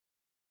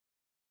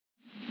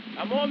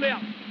à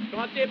Montmartre,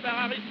 chanté par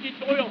Aristide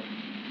Bruand.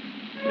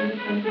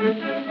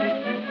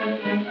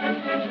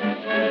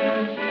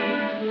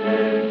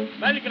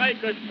 Malgré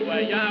que je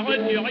sois un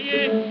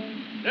roturier,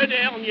 le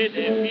dernier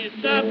des fils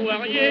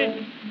savoiriers,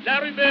 la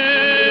rue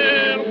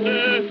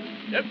Berthe,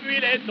 depuis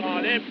les temps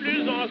les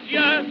plus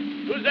anciens,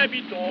 nous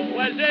habitons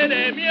voisins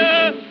les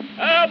mieux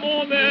à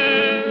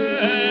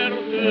Montmartre.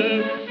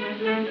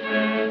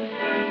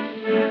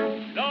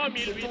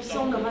 Cet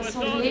ensemble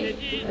rassemblé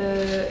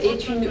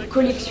est une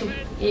collection,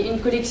 et une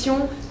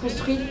collection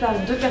construite par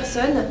deux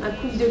personnes, un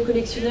couple de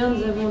collectionneurs.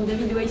 Nous avons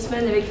David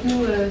Weisman avec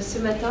nous ce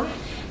matin,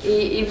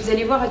 et vous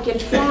allez voir à quel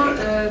point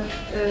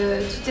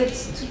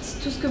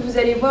tout ce que vous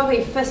allez voir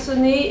est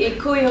façonné et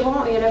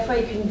cohérent, et à la fois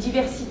avec une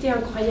diversité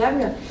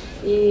incroyable.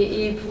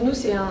 Et pour nous,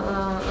 c'est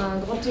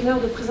un grand honneur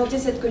de présenter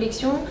cette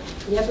collection.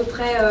 Il y a à peu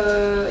près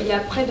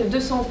près de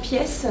 200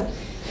 pièces,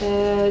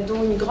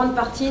 dont une grande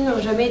partie n'ont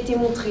jamais été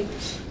montrées.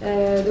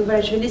 Donc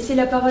voilà, je vais laisser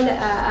la parole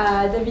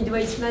à David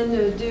Weisman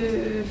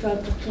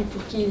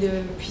pour qu'il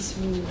puisse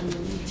vous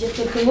dire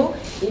quelques mots.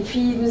 Et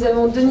puis nous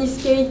avons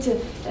Denise Kate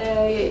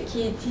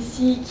qui est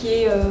ici, qui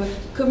est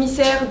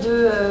commissaire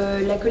de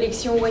la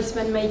collection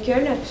Weisman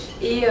Michel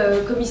et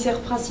commissaire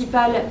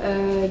principal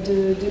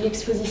de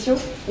l'exposition.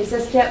 Et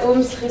Saskia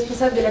Holmes,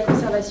 responsable de la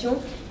conservation,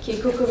 qui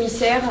est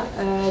co-commissaire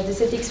de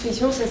cette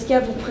exposition. Saskia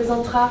vous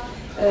présentera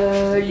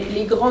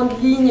les grandes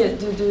lignes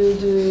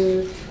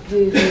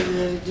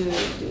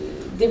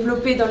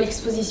développées dans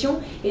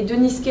l'exposition, et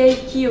Denise Kay,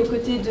 qui aux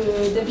côtés de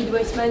David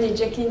Weisman et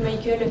Jacqueline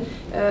Michel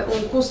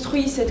ont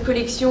construit cette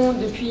collection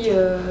depuis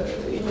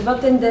une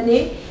vingtaine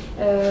d'années,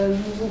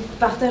 vous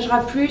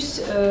partagera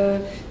plus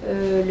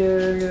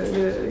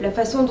la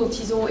façon dont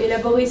ils ont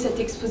élaboré cette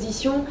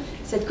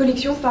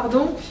collection,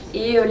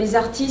 et les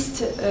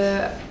artistes,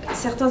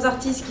 certains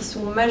artistes qui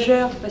sont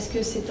majeurs parce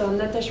que c'est un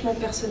attachement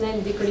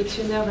personnel des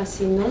collectionneurs à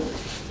ces noms,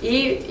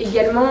 et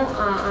également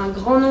un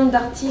grand nombre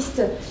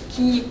d'artistes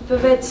qui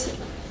peuvent être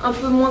un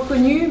peu moins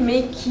connus,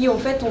 mais qui en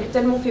fait ont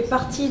tellement fait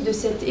partie de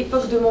cette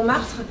époque de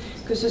Montmartre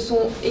que ce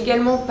sont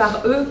également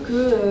par eux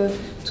que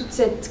toute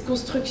cette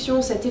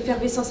construction, cette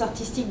effervescence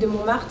artistique de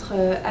Montmartre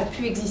a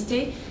pu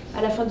exister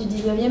à la fin du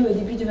 19e, au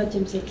début du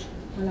 20e siècle.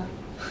 Voilà.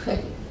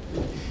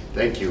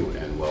 Thank you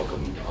and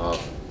welcome.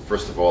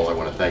 First of all, I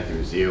want to thank the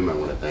museum. I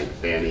want to thank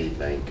Fanny,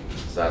 thank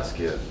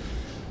Saskia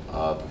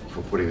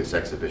for putting this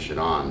exhibition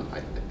on.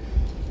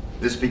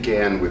 This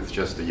began with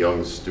just a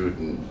young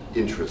student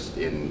interest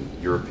in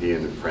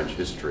European and French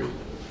history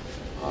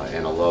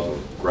and a love of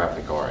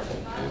graphic art.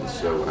 And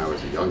so when I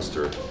was a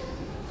youngster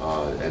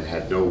and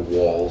had no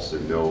walls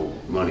and no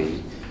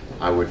money,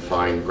 I would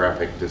find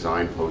graphic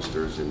design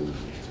posters and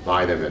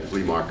buy them at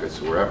flea markets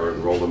or wherever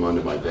and roll them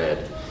under my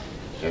bed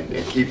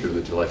and keep them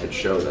until I could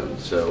show them.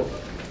 So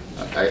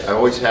we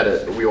always had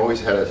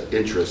an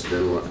interest,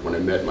 and when I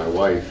met my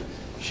wife,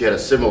 she had a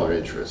similar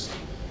interest.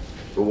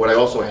 But what I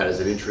also had is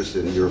an interest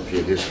in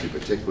European history,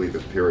 particularly the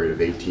period of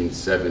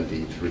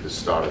 1870 through the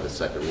start of the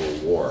Second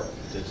World War.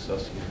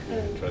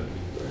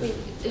 Oui,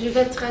 je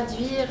vais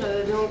traduire.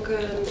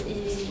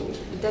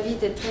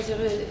 David est très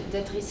heureux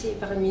d'être ici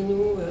parmi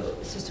nous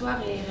ce soir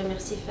et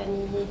remercie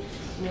Fanny,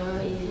 moi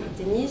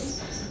et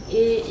Denise.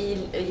 Et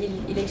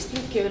il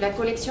explique que la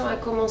collection a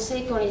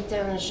commencé quand il était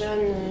un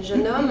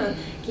jeune homme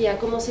qui a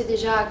commencé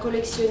déjà à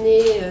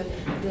collectionner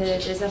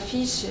des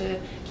affiches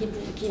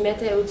qu'il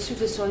mettait au-dessus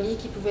de son lit,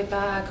 qu'il ne pouvait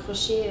pas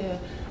accrocher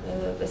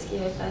parce qu'il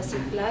n'y avait pas assez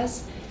de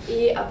place.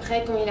 Et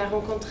après, quand il a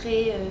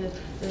rencontré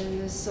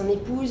son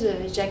épouse,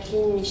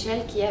 Jacqueline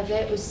Michel, qui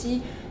avait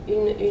aussi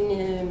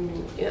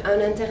un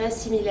intérêt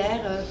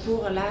similaire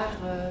pour l'art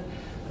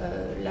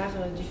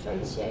du fin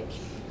de siècle.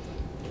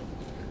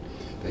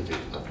 Thank you.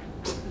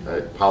 I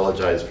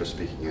apologize for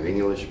speaking in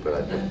English, but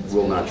I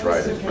will not try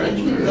it in French.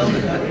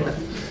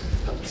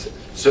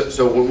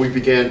 So when we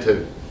began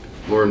to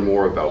learn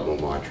more about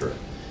Montmartre,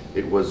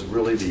 it was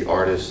really the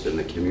artists and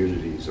the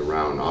communities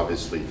around,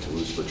 obviously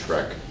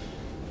Toulouse-Lautrec,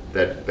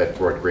 that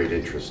brought great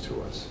interest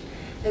to us.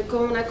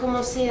 Quand on a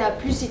commencé à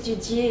plus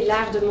étudier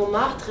l'art de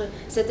Montmartre,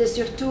 c'était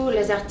surtout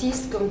les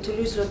artistes comme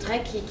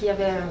Toulouse-Lautrec qui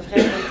avaient un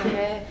vrai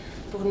intérêt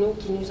pour nous,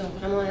 qui nous ont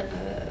vraiment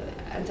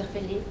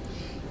interpellés.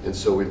 And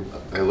so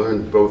I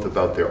learned both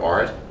about their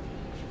art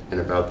and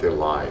about their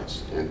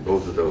lives, and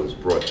both of those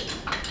brought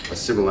a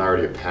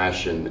similarity of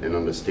passion and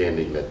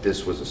understanding that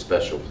this was a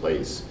special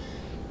place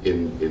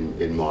in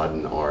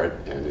modern art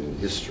and in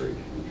history.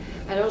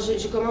 Alors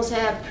je commençais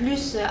à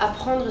plus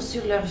apprendre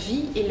sur leur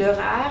vie et leur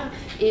art,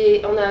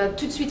 et on a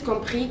tout de suite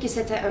compris que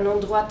c'était un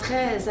endroit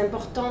très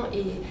important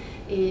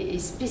et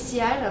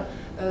spécial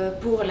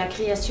pour la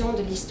création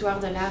de l'histoire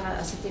de l'art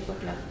à cette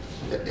époque-là.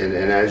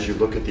 And as you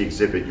look at the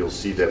exhibit, you'll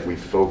see that we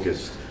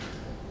focused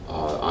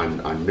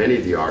on many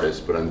of the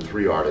artists, but on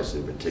three artists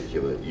in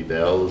particular: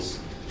 Ibels,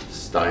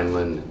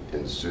 Steinlen,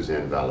 and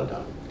Suzanne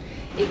Valadon.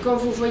 Et quand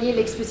vous voyez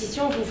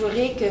l'exposition, vous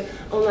verrez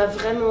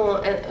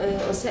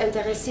on s'est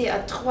intéressé à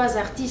trois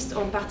artistes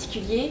en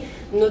particulier,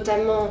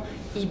 notamment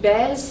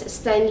Ibels,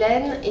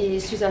 Steinlen et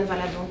Suzanne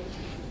Valadon.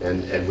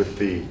 and with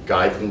the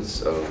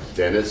guidance of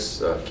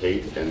Dennis,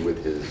 Kate, and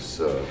with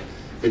his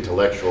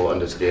intellectual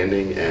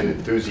understanding and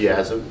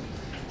enthusiasm,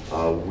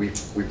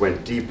 we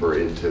went deeper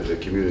into the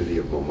community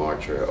of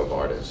Montmartre of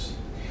artists.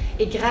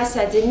 Et grâce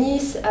à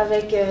Denis,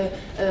 avec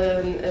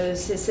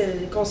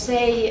ses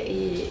conseils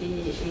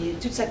et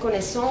toute sa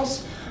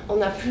connaissance,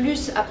 on a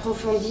plus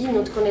approfondi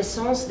notre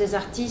connaissance des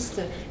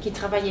artistes qui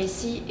travaillaient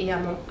ici et à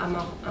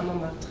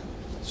Montmartre.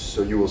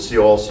 So you will see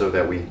also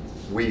that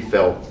we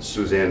felt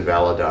Suzanne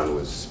Valadon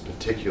was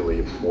particularly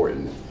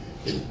important.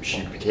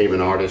 She became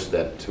an artist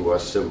that to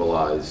us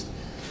symbolized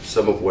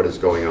some of what is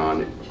going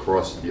on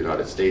across the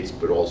United States,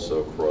 but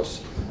also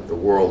across the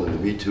world in the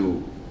Me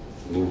Too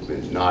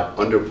movement, not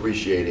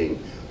underappreciating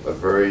a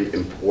very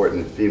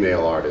important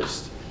female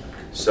artist,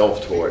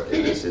 self-taught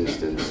in this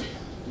instance,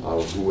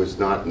 who was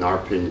not, in our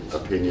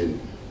opinion,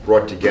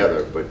 brought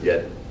together, but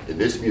yet in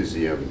this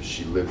museum,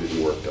 she lived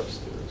and worked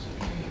upstairs.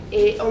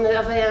 Et on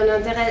avait un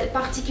intérêt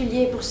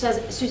particulier pour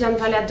Suzanne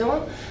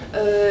Valadon,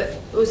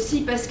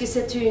 aussi parce que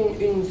c'est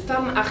une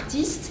femme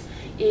artiste,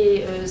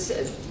 et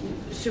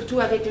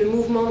surtout avec le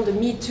mouvement de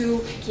Me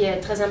Too qui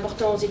est très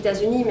important aux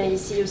États-Unis, mais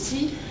ici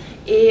aussi.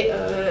 Et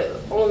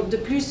de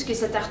plus que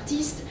cet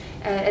artiste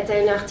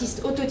était un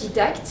artiste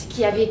autodidacte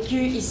qui a vécu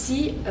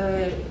ici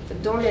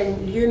dans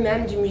le lieu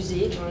même du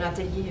musée, dans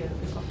l'atelier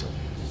de Cortot.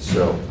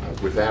 So,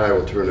 with that, I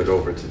will turn it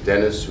over to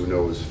Dennis, who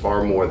knows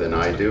far more than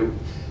I do.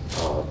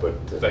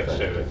 Thanks,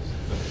 David.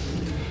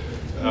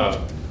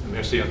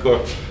 Merci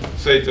encore.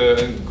 C'est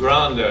une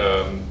grande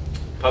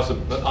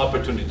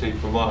opportunité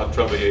pour moi de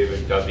travailler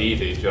avec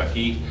David et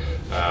Jackie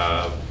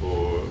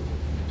pour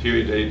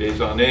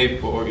des années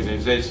pour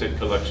organiser cette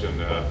collection.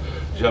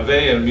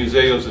 J'avais un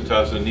musée aux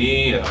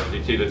États-Unis,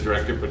 j'étais le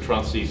directeur pour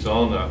 36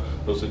 ans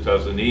aux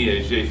États-Unis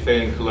et j'ai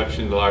fait une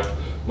collection d'art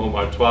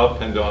montmartrois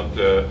pendant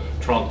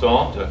 30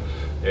 ans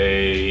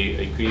et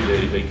écrit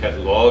des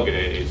catalogues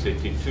et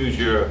c'était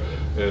toujours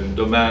un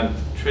domaine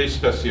très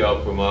spécial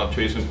pour moi,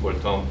 très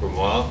important pour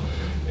moi.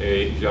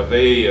 Et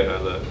j'avais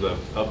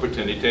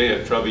l'opportunité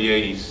de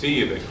travailler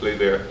ici avec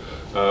les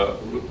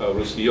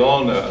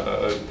Roussillon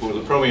pour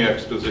la première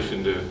exposition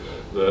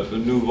du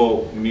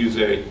nouveau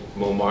musée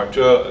Montmartre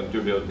en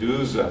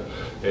 2012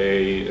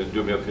 et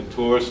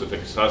 2014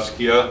 avec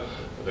Saskia,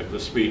 avec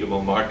l'esprit de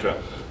Montmartre.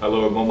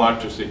 Alors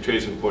Montmartre c'est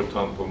très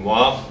important pour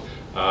moi,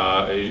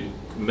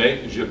 mais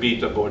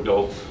j'habite à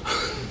Bordeaux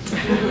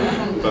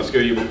parce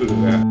qu'il y a beaucoup de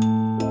vin.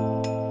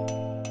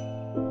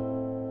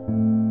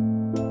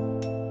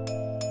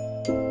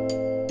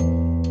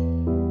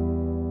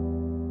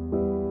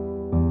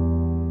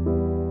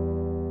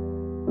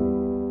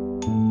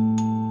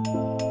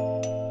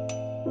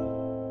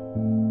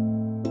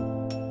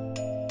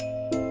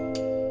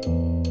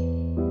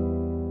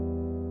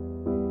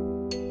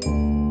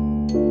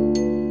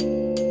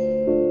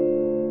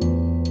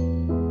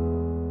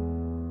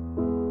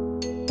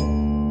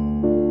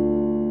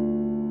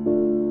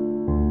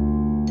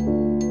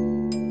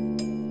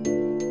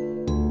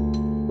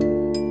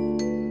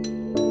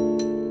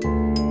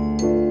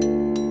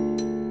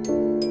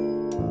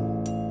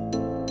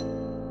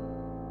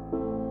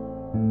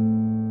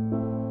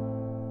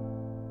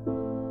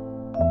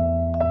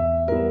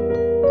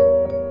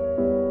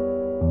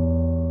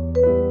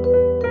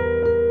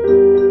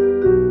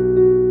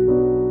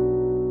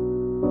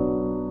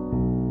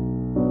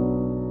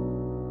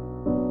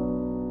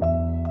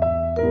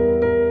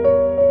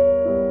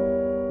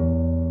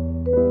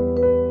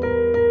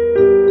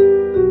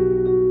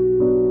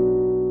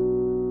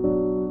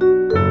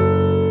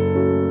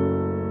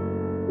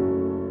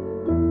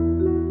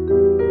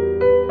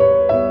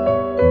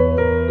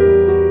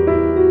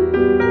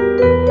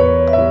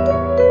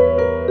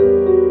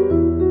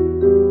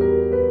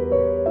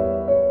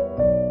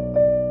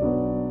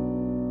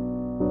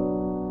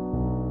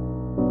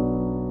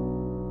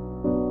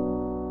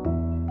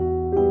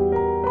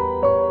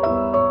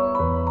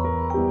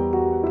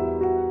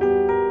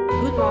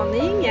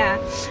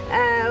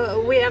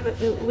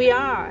 We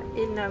are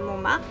in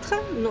Montmartre,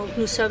 donc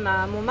nous sommes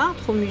à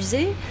Montmartre au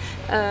musée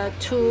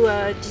to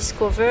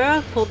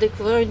discover, pour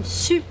découvrir une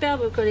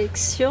superbe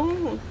collection,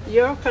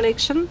 your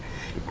collection,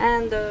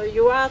 and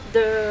you are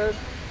the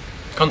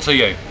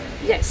conseiller.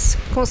 Yes,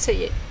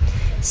 conseiller.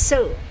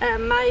 So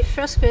my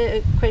first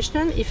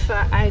question, if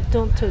I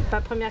don't,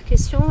 ma première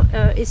question,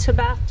 it's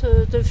about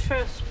the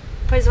first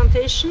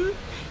presentation.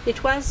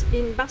 It was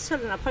in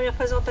Barcelone. La première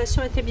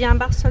présentation était bien à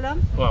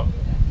Barcelone.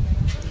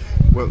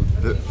 Well,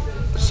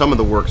 some of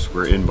the works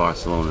were in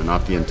Barcelona,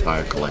 not the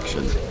entire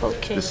collection.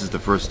 Okay. This is the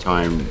first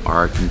time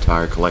our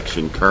entire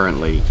collection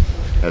currently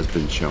has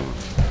been shown.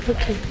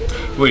 Okay.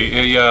 Oui,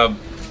 et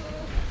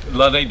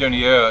l'année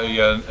dernière, il y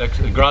a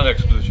une grande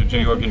exposition,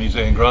 j'ai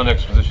organisé une grande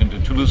exposition de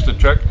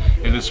Toulouse-Lautrec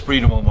et l'esprit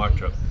de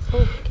Montmartre.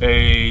 Okay.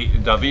 Et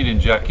David et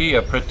Jackie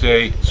ont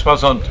prêté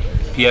 60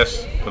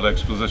 pièces pour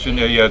l'exposition.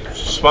 Il y a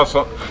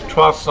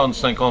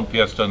 350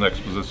 pièces dans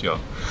l'exposition.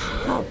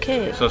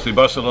 Okay. Ça, c'est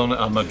Barcelone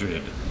à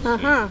Madrid.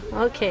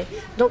 Okay.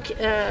 Donc,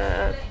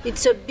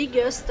 it's the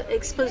biggest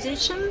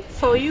exposition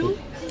for you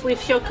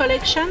with your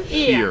collection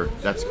here? Here,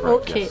 that's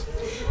correct. Okay. Yes.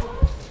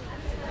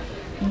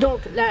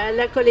 Donc,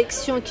 la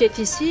collection qui est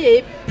ici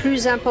est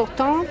plus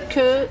importante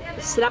que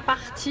la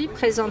partie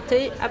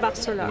présentée à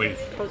Barcelone. Oui.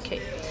 Okay.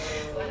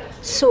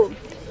 So,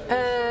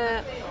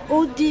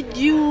 how did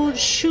you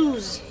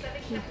choose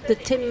the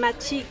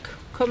thématique?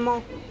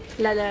 Comment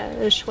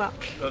le choix?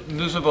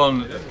 Nous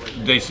avons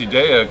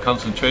décidé de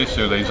concentrer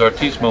sur les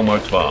artistes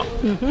montmartrois.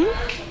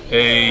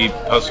 Et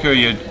parce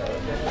qu'il y a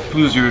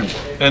plusieurs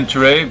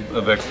intérêts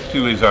avec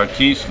tous les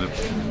artistes,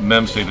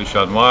 même c'est le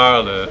chat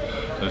noir, le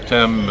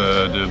thème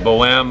de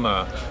bohème,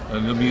 la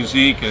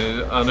musique,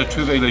 on a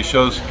trouvé les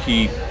choses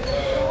qui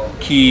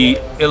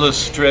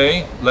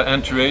illustraient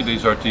l'intérêt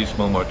des artistes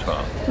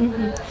montmartrois.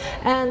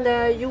 And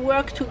you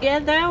work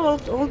together all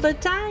the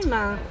time?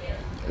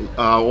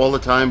 All the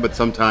time, but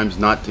sometimes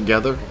not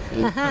together.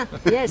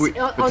 Yes,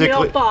 on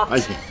your part.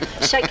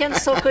 Chacun de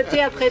son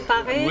côté a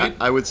préparé.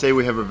 I would say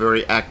we have a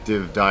very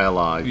active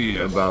dialogue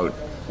Yes. about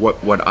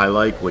what I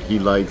like, what he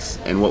likes,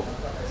 and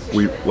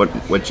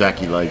what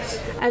Jackie likes.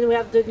 And we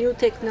have the new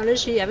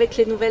technology. Avec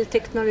les nouvelles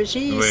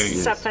technologies, Oui.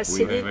 ça Yes.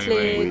 facilite Oui.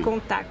 les Oui.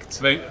 contacts.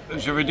 Mais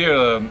je veux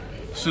dire,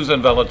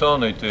 Suzanne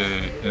Valadon était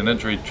un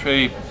intérêt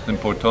très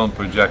important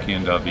pour Jackie et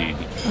David.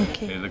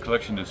 Okay. Et la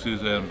collection de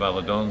Suzanne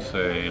Valadon,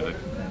 c'est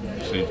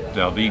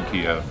David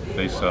qui a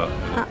fait ça.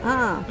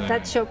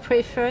 That's your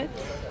preferred?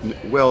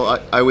 Well,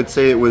 I would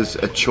say it was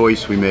a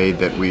choice we made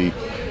that we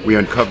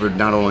uncovered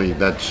not only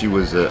that she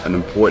was an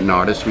important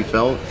artist, we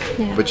felt,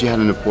 Yeah. but she had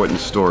an important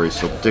story.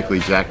 So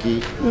particularly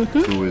Jackie,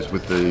 who was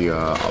with the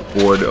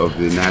board of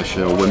the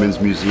National Women's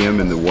Museum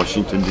in the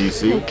Washington,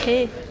 D.C.,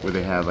 Okay. where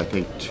they have, I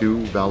think,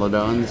 2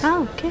 Valadons.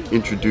 Okay.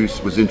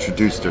 Was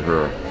introduced to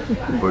her,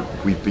 but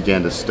we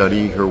began to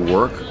study her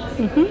work,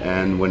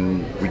 and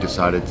when we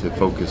decided to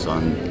focus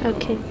on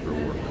Okay. her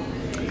work.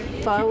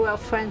 For our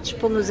French,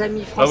 pour nos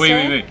amis Ah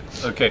français. oui.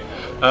 OK.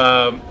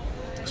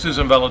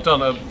 Suzanne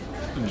Valadon,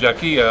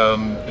 Jackie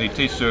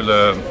était sur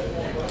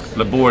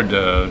le board,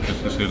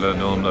 qu'est-ce que c'est le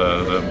nom,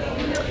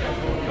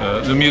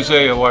 le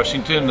musée à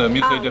Washington, le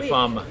musée des oui.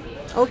 femmes.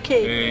 Ok.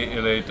 Et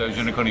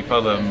je ne connais pas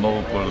le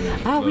mot pour,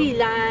 Oui,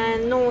 il a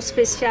un nom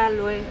spécial,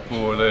 oui.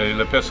 pour les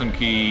personnes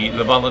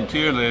le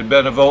volontaire, les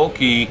bénévoles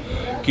qui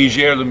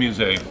gèrent le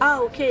musée.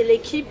 Ok,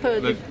 l'équipe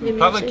du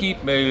Pas musée. l'équipe,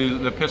 mais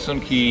les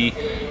personnes qui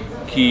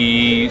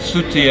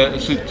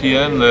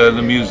soutiennent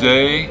le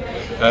musée.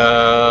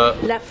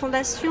 La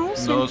fondation,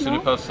 c'est Non, le ce nom? n'est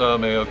pas ça,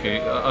 mais ok.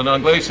 En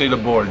anglais, c'est le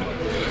board.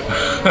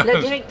 La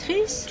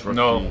directrice?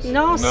 Non,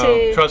 Non,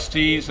 c'est...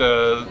 Trustees,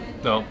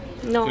 non.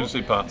 Non, Je ne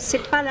sais pas.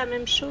 c'est pas la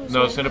même chose.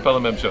 Non, ce n'est pas la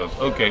même chose.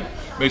 OK.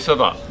 Mais ça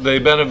va. Les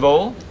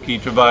bénévoles qui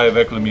travaillent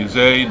avec le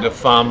musée de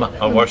femmes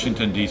à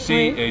Washington,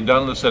 D.C. Oui. Et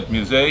dans ce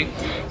musée,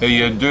 il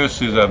y a 2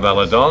 Suzanne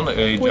Valadon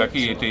et Oui.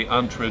 Jackie était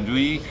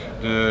introduit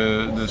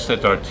de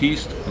cet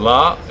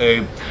artiste-là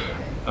et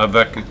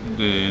avec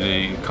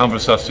des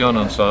conversations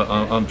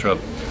entre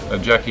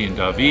Jackie et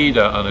David,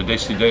 on a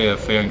décidé de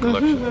faire une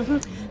collection.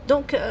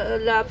 Donc,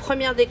 la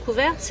première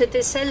découverte,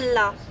 c'était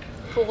celle-là.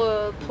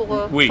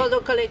 Oui. For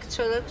the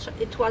collectionneurs,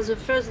 it was the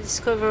first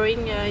discovering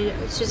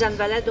Suzanne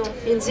Valadon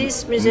in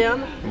this museum.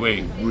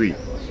 Oui. Oui.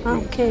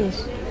 Okay,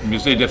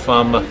 Musée des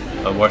femmes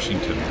à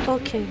Washington.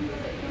 okay,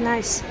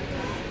 nice.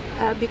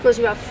 Because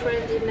you are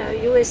friend in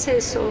USA,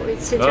 so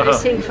it's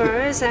interesting for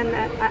us. And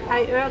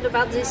I heard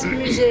about this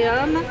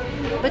museum,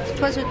 but it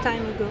was a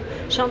time ago.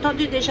 J'ai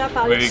entendu déjà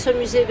parler Oui. de ce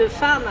musée de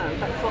femmes.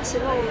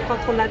 Forcément, quand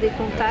on a des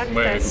contacts,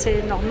 Oui.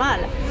 c'est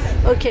normal.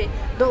 Ok,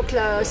 donc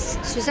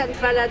Suzanne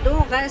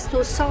Valadon reste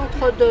au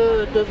centre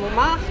de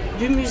Montmartre,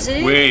 du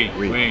musée Oui.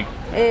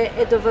 et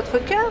de votre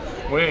cœur,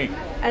 Oui.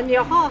 and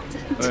your heart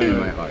too. In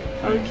my heart.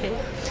 Okay.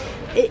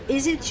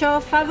 Is it your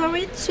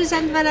favorite,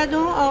 Suzanne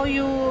Valadon, or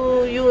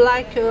you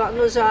like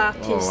another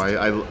artist?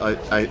 Oh,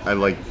 I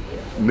like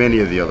many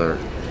of the other,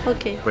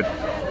 Okay. but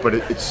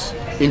it's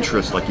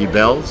interest, like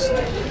Ibels.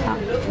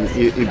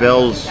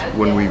 Ibels,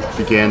 when we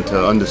began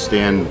to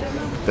understand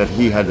that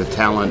he had the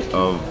talent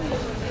of,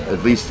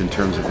 at least in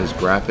terms of his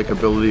graphic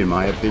ability, in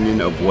my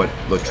opinion, of what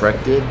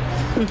Lautrec did,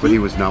 but he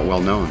was not well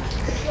known.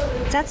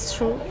 That's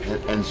true.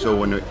 And so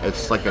when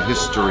it's like a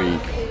history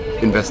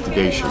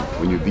investigation,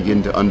 when you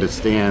begin to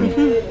understand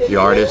the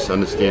artist,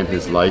 understand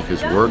his life,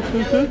 his work,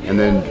 and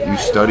then you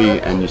study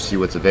and you see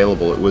what's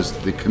available. It was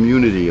the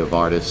community of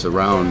artists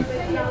around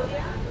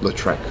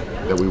Lautrec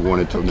that we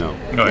wanted to know.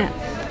 Oui. Yeah.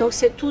 Donc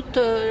c'est toute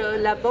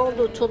la bande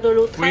autour de Oui,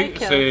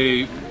 Lautrec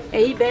c'est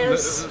et Ibels.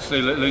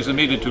 les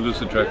amis de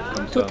Toulouse-Lautrec.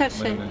 Tout à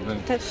fait,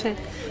 tout à fait.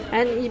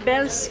 Et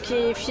Ibels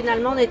qui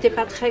finalement n'était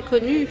pas très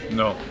connu,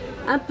 Non.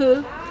 un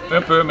peu.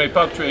 Un peu, mais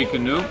pas très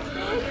connu.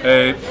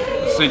 Et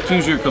c'est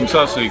toujours comme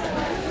ça.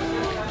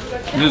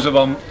 nous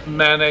avons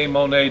Manet,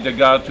 Monet,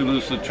 Degas,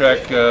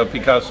 Toulouse-Lautrec,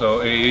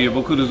 Picasso, et il y a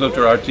beaucoup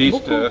d'autres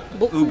artistes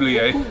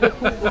oubliés. Beaucoup.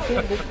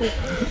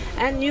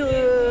 And you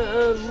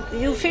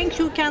think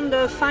you can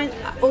find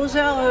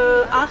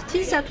other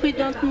artists that we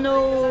don't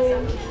know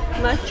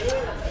much?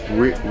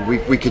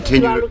 We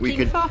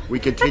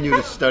continue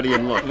to study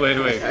and look. Oui.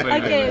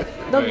 Ok,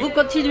 donc vous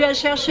continuez à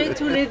chercher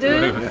tous les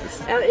deux.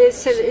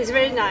 It's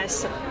very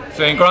nice.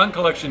 C'est une grande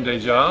collection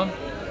déjà,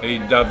 et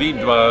David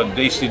doit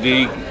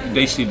décider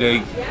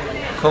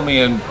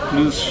combien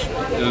plus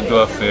il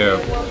doit faire.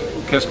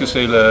 Qu'est-ce que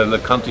c'est la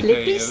quantité?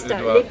 Les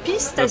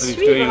pistes à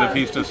suivre. Les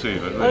pistes à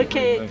suivre. Ok,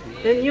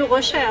 de new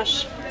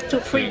recherche. To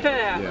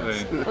prepare.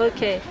 Yes.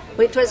 Okay.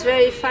 Well, it was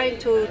very fine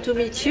to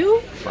meet you.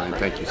 Fine,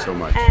 thank you so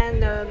much.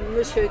 And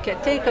Monsieur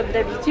Caté, comme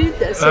d'habitude,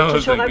 c'est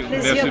toujours un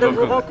plaisir de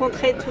vous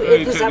rencontrer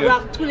et de vous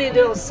avoir tous les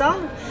deux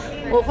ensemble.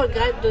 On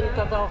regrette de ne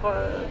pas voir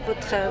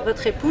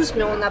votre épouse,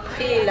 mais on a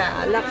pris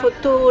la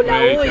photo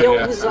là-haut et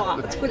on vous aura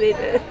tous les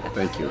deux.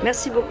 Thank you.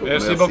 Merci beaucoup.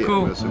 Merci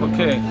beaucoup. Merci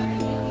beaucoup.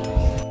 Ok.